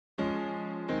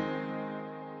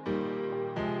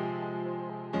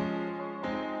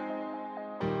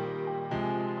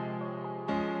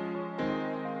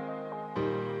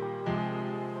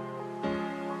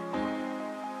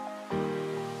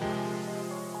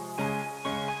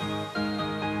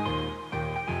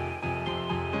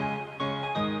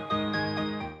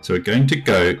So we're going to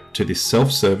go to this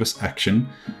self-service action,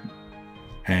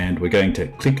 and we're going to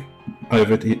click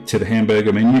over to the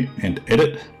hamburger menu and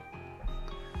edit.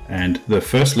 And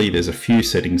firstly, there's a few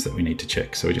settings that we need to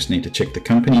check. So we just need to check the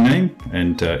company name,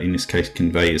 and in this case,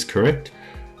 Convey is correct.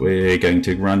 We're going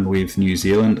to run with New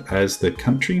Zealand as the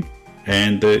country,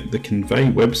 and the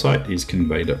Convey website is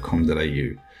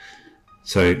convey.com.au.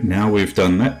 So now we've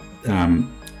done that,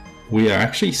 we are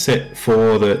actually set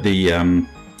for the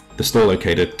store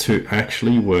locator to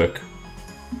actually work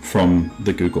from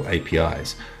the Google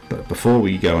APIs. But before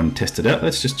we go and test it out,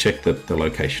 let's just check the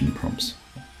location prompts.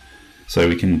 So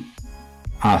we can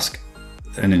ask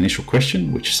an initial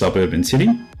question, which suburb and city.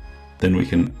 Then we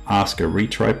can ask a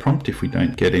retry prompt if we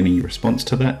don't get any response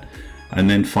to that. And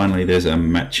then finally, there's a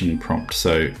matching prompt.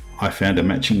 So I found a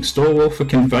matching store wall for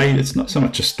Convey. It's not so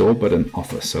much a store, but an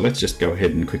office. So let's just go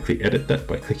ahead and quickly edit that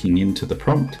by clicking into the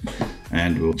prompt,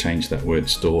 and we'll change that word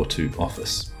store to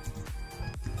office.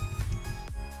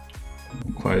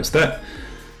 We'll close that.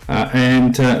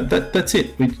 That's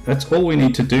it. That's all we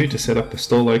need to do to set up a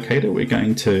store locator. We're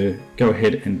going to go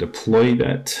ahead and deploy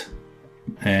that.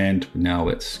 And now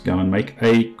let's go and make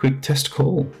a quick test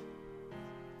call.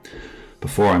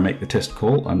 Before I make the test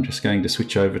call, I'm just going to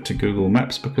switch over to Google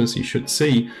Maps, because you should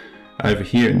see over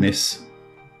here in this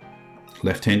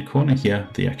left-hand corner here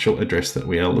the actual address that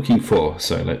we are looking for.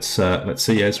 So let's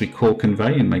see as we call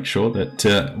Convey and make sure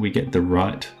that we get the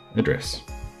right address.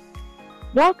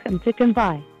 Welcome to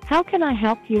Convey. How can I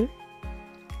help you?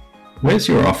 Where's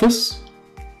your office?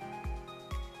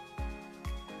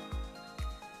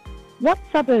 What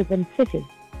suburb and city?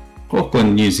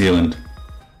 Auckland, New Zealand.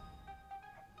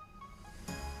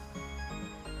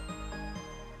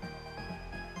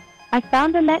 I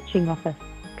found a matching office.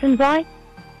 Convey,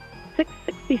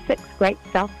 666 Great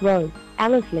South Road,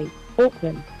 Ellerslie,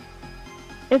 Auckland.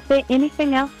 Is there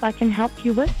anything else I can help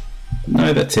you with?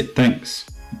 No, that's it, thanks.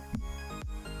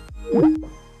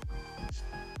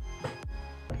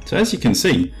 So as you can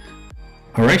see,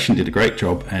 Oration did a great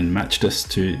job and matched us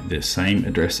to the same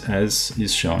address as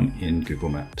is shown in Google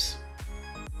Maps.